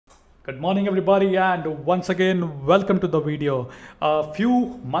Good morning everybody, and once again welcome to the video. A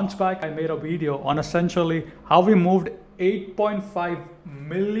few months back I made a video on essentially how we moved 8.5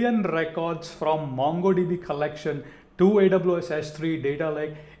 million records from MongoDB collection to AWS S3 data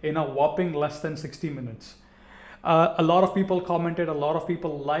lake in a whopping less than 60 minutes. A lot of people commented, a lot of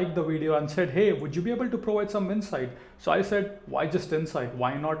people liked the video and said, hey, would you be able to provide some insight? So I said, why just insight?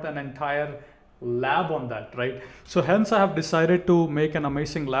 Why not an entire lab on that, right? So hence I have decided to make an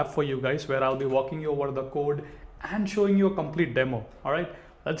amazing lab for you guys where I'll be walking you over the code and showing you a complete demo. All right,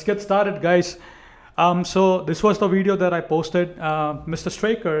 let's get started, guys. So this was the video that I posted. Mr.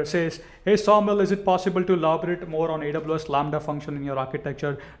 Straker says, hey Sawmill, is it possible to elaborate more on AWS Lambda function in your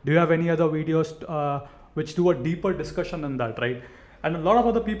architecture? Do you have any other videos which do a deeper discussion in that, right? And a lot of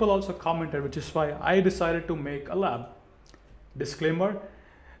other people also commented, which is why I decided to make a lab. Disclaimer,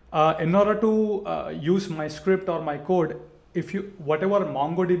 in order to use my script or my code, whatever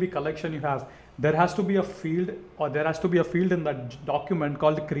MongoDB collection you have, there has to be a field, or there has to be a field in that document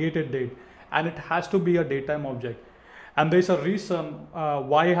called created date, and it has to be a datetime object. And there's a reason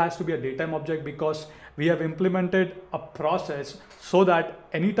why it has to be a datetime object, because we have implemented a process so that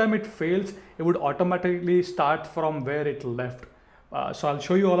anytime it fails, it would automatically start from where it left. So I'll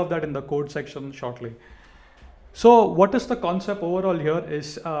show you all of that in the code section shortly. So what is the concept overall here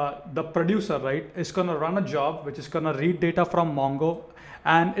is the producer, right, is going to run a job which is going to read data from Mongo,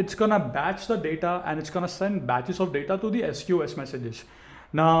 and it's going to batch the data, and it's going to send batches of data to the SQS messages.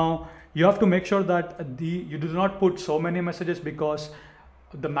 Now you have to make sure that you do not put so many messages, because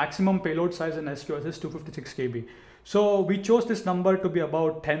the maximum payload size in SQS is 256 KB. So we chose this number to be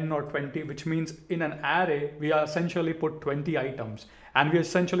about 10 or 20, which means in an array we essentially put 20 items, and we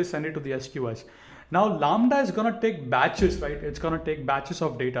essentially send it to the SQS. Now Lambda is going to take batches, right? It's going to take batches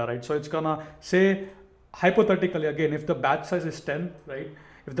of data, right? So it's going to say, hypothetically again, if the batch size is 10, right?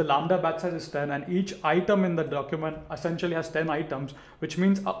 If the Lambda batch size is 10 and each item in the document essentially has 10 items, which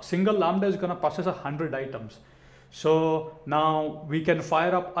means a single Lambda is going to process 100 items. So now we can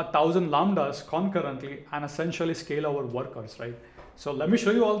fire up 1,000 Lambdas concurrently and essentially scale our workers, right? So let me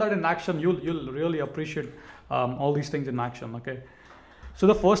show you all that in action. You'll really appreciate all these things in action, okay? So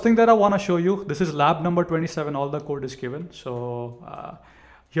the first thing that I want to show you, this is lab number 27, all the code is given. So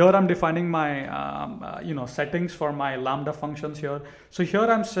here I'm defining my settings for my Lambda functions here. So here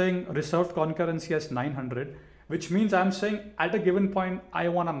I'm saying reserved concurrency as 900, which means I'm saying at a given point, I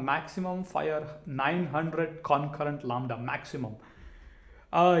want a maximum fire 900 concurrent Lambda maximum.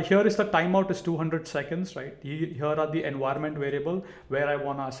 Here is the timeout is 200 seconds, right? Here are the environment variable where I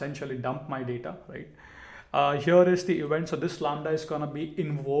want to essentially dump my data, right? Here is the event. So this Lambda is going to be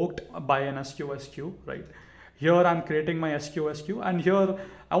invoked by an SQS queue, right? Here I'm creating my SQS queue, and here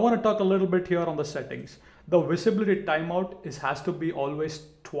I want to talk a little bit here on the settings. The visibility timeout has to be always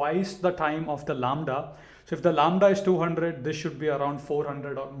twice the time of the Lambda. So if the Lambda is 200, this should be around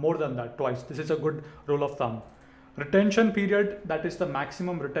 400 or more than that, twice. This is a good rule of thumb. Retention period, that is the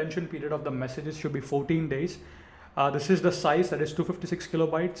maximum retention period of the messages, should be 14 days. This is the size, that is 256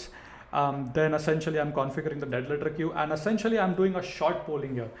 kilobytes. Then essentially I'm configuring the dead letter queue, and essentially I'm doing a short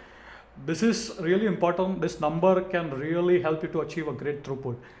polling here. This is really important. This number can really help you to achieve a great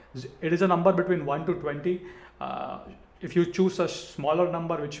throughput. It is a number between 1 to 20. If you choose a smaller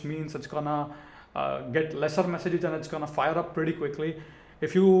number, which means it's gonna get lesser messages and it's gonna fire up pretty quickly.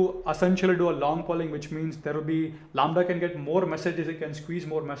 If you essentially do a long polling, which means there will be, Lambda can get more messages, it can squeeze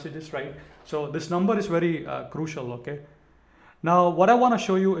more messages, right? So this number is very crucial, okay? Now, what I want to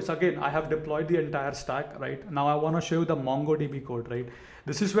show you is, again, I have deployed the entire stack, right? Now I want to show you the MongoDB code, right?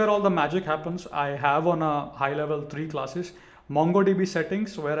 This is where all the magic happens. I have on a high level 3 classes, MongoDB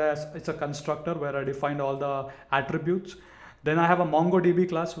settings, whereas it's a constructor where I defined all the attributes. Then I have a MongoDB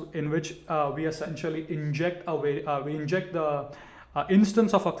class in which we essentially inject the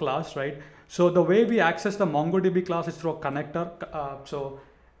instance of a class, right? So the way we access the MongoDB class is through a connector. So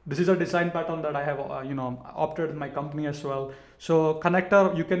this is a design pattern that I have opted in my company as well. So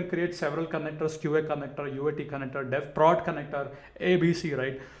connector, you can create several connectors: QA connector, UAT connector, dev prod connector, ABC,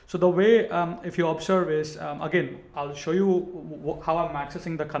 right? So the way, if you observe is, again, I'll show you how I'm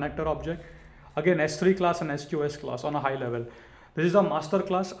accessing the connector object. Again, S3 class and SQS class on a high level. This is a master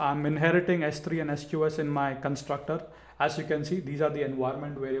class. I'm inheriting S3 and SQS in my constructor. As you can see, these are the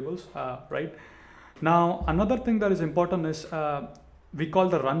environment variables, right? Now, another thing that is important is, we call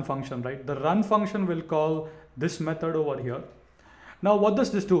the run function, right? The run function will call this method over here. Now, what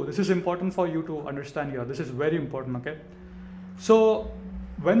does this do? This is important for you to understand here. This is very important, okay? So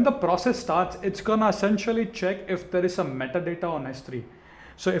when the process starts, it's gonna essentially check if there is a metadata on S3.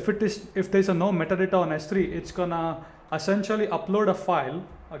 So if there's no metadata on S3, it's gonna essentially upload a file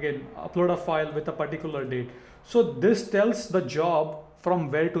again, upload a file with a particular date. So this tells the job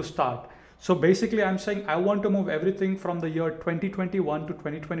from where to start. So basically I'm saying I want to move everything from the year 2021 to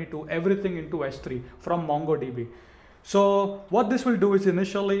 2022, everything into S3 from MongoDB. So what this will do is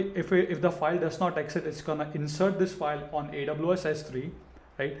initially, if the file does not exist, it's gonna insert this file on AWS S3,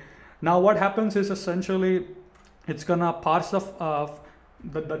 right? Now what happens is essentially it's gonna parse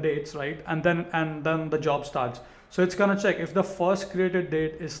the dates, right? And then the job starts. So it's gonna check if the first created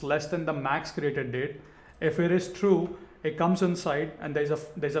date is less than the max created date. If it is true, it comes inside and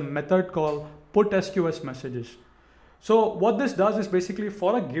there's a method called put SQS messages. So what this does is basically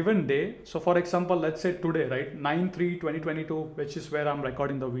for a given day. So for example, let's say today, right? 9/3/2022, which is where I'm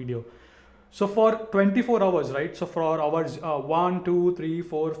recording the video. So for 24 hours, right? So for hours 1, 2, 3,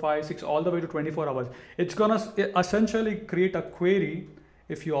 4, 5, 6, all the way to 24 hours, it's gonna essentially create a query.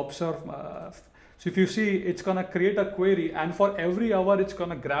 If you observe, so if you see, it's gonna create a query, and for every hour, it's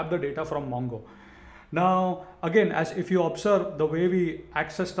gonna grab the data from Mongo. Now, again, as if you observe, the way we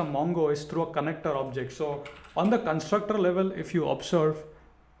access the Mongo is through a connector object. So on the constructor level, if you observe,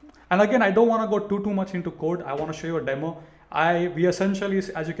 and again, I don't want to go too much into code. I want to show you a demo. We essentially,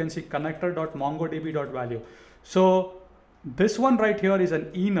 as you can see, connector.mongodb.value. So this one right here is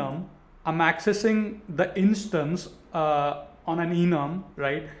an enum. I'm accessing the instance on an enum,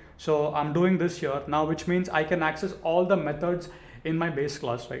 right? So I'm doing this here now, which means I can access all the methods in my base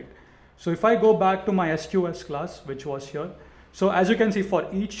class, right? So if I go back to my SQS class, which was here, so as you can see, for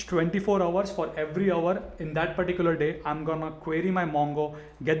each 24 hours, for every hour in that particular day, I'm gonna query my Mongo,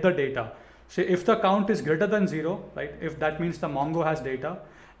 get the data. So if the count is greater than 0, right, if that means the Mongo has data.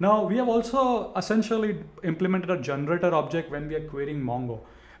 Now we have also essentially implemented a generator object when we are querying Mongo.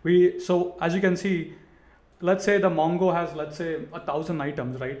 So as you can see, let's say the Mongo has, let's say 1,000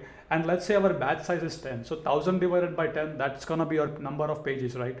 items, right? And let's say our batch size is 10. So 1,000 divided by 10, that's gonna be our number of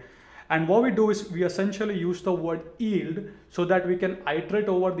pages, right? And what we do is we essentially use the word yield so that we can iterate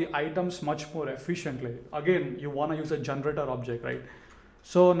over the items much more efficiently. Again, you want to use a generator object, right?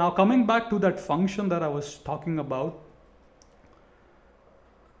 So now coming back to that function that I was talking about,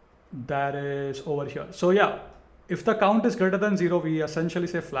 that is over here. So yeah, if the count is greater than 0, we essentially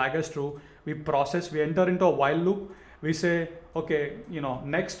say flag as true. We enter into a while loop. We say, okay,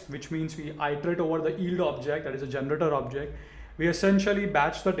 next, which means we iterate over the yield object, that is a generator object. We essentially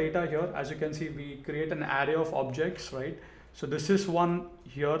batch the data here. As you can see, we create an array of objects, right? So this is one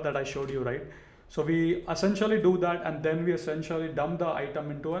here that I showed you, right? So we essentially do that, and then we essentially dump the item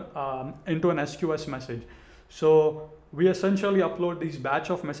into an SQS message. So we essentially upload these batch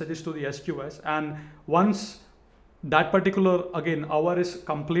of messages to the SQS, and once that particular, again, hour is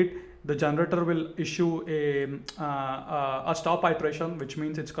complete, the generator will issue a stop iteration, which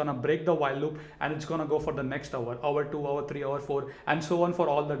means it's gonna break the while loop and it's gonna go for the next hour, hour 2, hour 3, hour 4, and so on for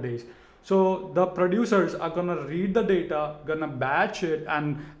all the days. So the producers are gonna read the data, gonna batch it,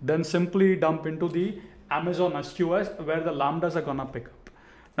 and then simply dump into the Amazon SQS where the Lambdas are gonna pick up.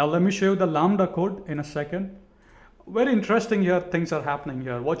 Now let me show you the Lambda code in a second. Very interesting here, things are happening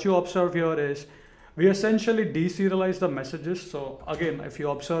here. What you observe here is we essentially deserialize the messages. So again, if you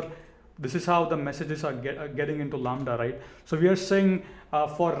observe, this is how the messages are getting into Lambda, right? So we are saying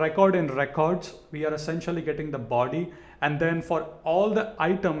for record in records, we are essentially getting the body. And then for all the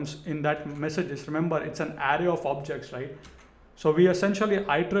items in that messages, remember, it's an array of objects, right? So we essentially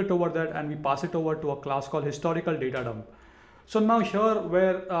iterate over that and we pass it over to a class called historical data dump. So now here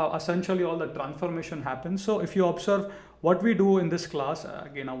where essentially all the transformation happens. So if you observe what we do in this class,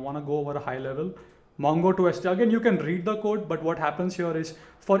 again, I want to go over a high level. Mongo to ST, again, you can read the code, but what happens here is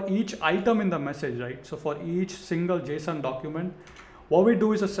for each item in the message, right? So for each single JSON document, what we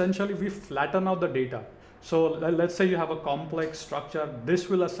do is essentially we flatten out the data. So let's say you have a complex structure. This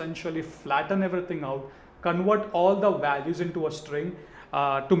will essentially flatten everything out, convert all the values into a string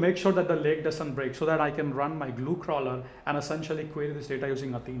to make sure that the lake doesn't break, so that I can run my glue crawler and essentially query this data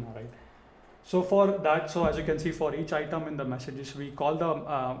using Athena, right? So for that, so as you can see, for each item in the messages, we call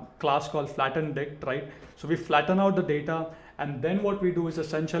the class called flatten dict, right? So we flatten out the data, and then what we do is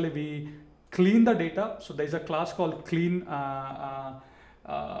essentially we clean the data. So there's a class called clean. Let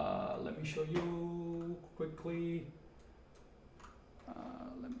me show you quickly.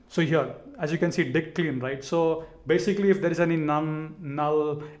 So here, as you can see, dict clean, right? So basically, if there is any none,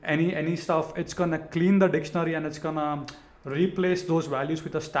 null, any stuff, it's gonna clean the dictionary and it's gonna replace those values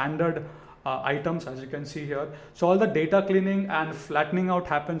with a standard items, as you can see here. So all the data cleaning and flattening out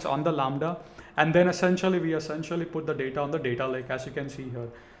happens on the Lambda, and then essentially we put the data on the data lake, as you can see here.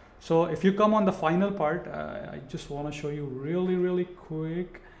 So if you come on the final part, I just want to show you really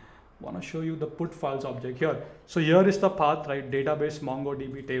quick. want to show you the put files object here. So here is the path, right? Database,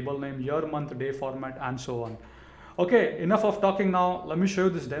 MongoDB, table name, year, month, day format, and so on. Okay, enough of talking now. Let me show you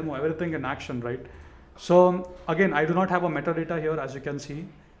this demo, everything in action, right? So again, I do not have a metadata here, as you can see.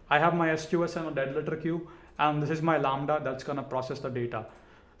 I have my SQS and a dead letter queue, and this is my Lambda that's gonna process the data.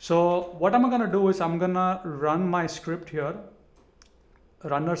 So what I'm gonna do is I'm gonna run my script here,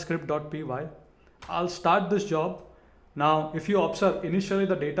 runner script.py. I'll start this job. Now, if you observe, initially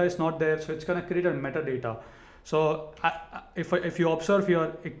the data is not there, so it's gonna create a metadata. So if you observe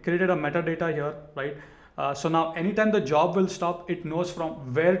here, it created a metadata here, right? So now anytime the job will stop, it knows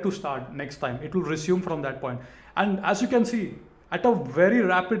from where to start next time. It will resume from that point. And as you can see, at a very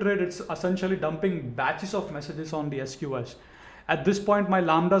rapid rate, it's essentially dumping batches of messages on the SQS. At this point, my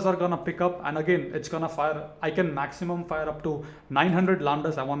Lambdas are gonna pick up, and again, it's gonna fire. I can maximum fire up to 900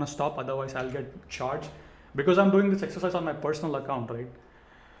 Lambdas. I wanna stop, otherwise I'll get charged, because I'm doing this exercise on my personal account, right?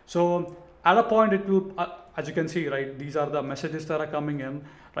 So at a point it will, as you can see, right, these are the messages that are coming in,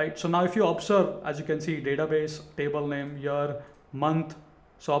 right? So now if you observe, as you can see, database, table name, year, month.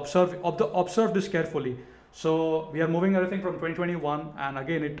 So observe this carefully. So we are moving everything from 2021, and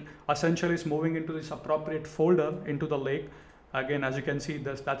again, it essentially is moving into this appropriate folder into the lake. Again, as you can see,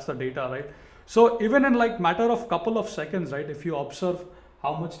 that's the data, right? So even in like matter of couple of seconds, right, if you observe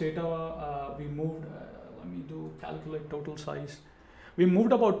how much data we moved, let me do calculate total size. We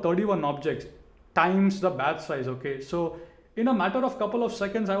moved about 31 objects times the batch size, okay? So in a matter of couple of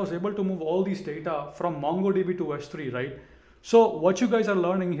seconds, I was able to move all these data from MongoDB to S3, right? So what you guys are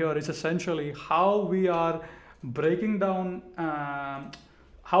learning here is essentially how we are breaking down,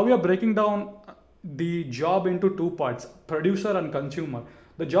 the job into two parts, producer and consumer.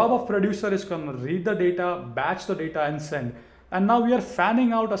 The job of producer is going to read the data, batch the data, and send. And now we are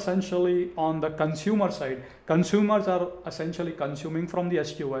fanning out essentially on the consumer side. Consumers are essentially consuming from the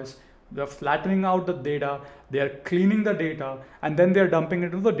SQS. They're flattening out the data, they're cleaning the data, and then they're dumping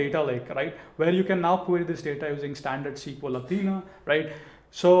it into the data lake, right? Where you can now query this data using standard SQL Athena, right?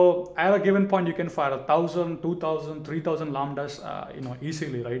 So at a given point, you can fire 1,000, 2,000, 3,000 Lambdas,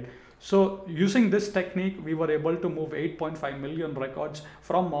 easily, right? So using this technique, we were able to move 8.5 million records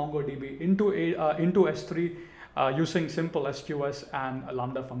from MongoDB into S3 using simple SQS and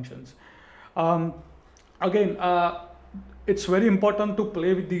Lambda functions. It's very important to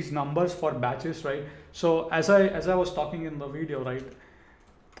play with these numbers for batches, right? So as I was talking in the video, right,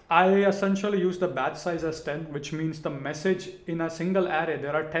 I essentially use the batch size as 10, which means the message in a single array,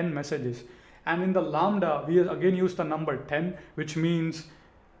 there are 10 messages. And in the Lambda, we again use the number 10, which means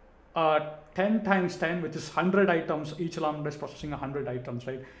 10 times 10, which is 100 items. Each Lambda is processing 100 items,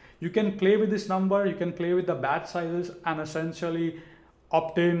 right? You can play with this number, you can play with the batch sizes, and essentially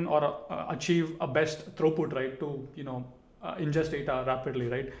obtain or achieve a best throughput, right, to ingest data rapidly,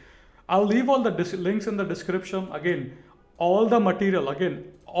 right? I'll leave all the links in the description. Again, all the material, again,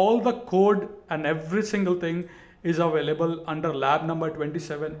 all the code and every single thing is available under lab number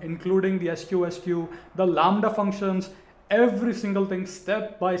 27, including the SQS queue, the Lambda functions, every single thing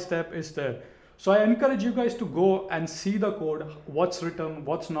step by step is there. So I encourage you guys to go and see the code, what's written,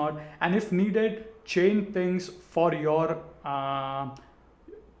 what's not, and if needed, change things for your,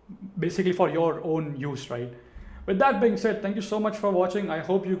 basically for your own use, right? With that being said, thank you so much for watching. I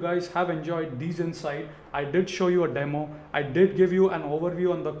hope you guys have enjoyed these insights. I did show you a demo. I did give you an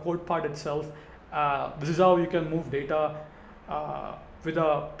overview on the code part itself. This is how you can move data at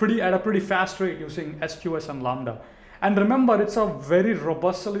a pretty fast rate using SQS and Lambda. And remember, it's a very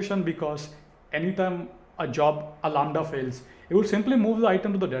robust solution, because anytime a Lambda fails, it will simply move the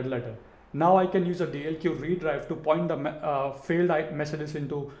item to the dead letter. Now I can use a DLQ redrive to point the failed messages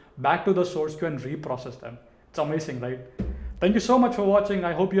back to the source queue and reprocess them. It's amazing, right? Thank you so much for watching.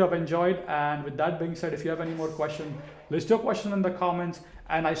 I hope you have enjoyed. And with that being said, if you have any more questions, list your question in the comments.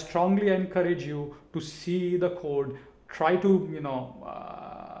 And I strongly encourage you to see the code. Try to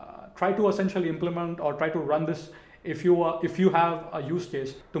essentially implement or try to run this if you have a use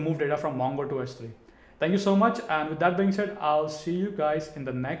case to move data from Mongo to S3. Thank you so much. And with that being said, I'll see you guys in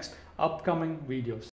the next upcoming videos.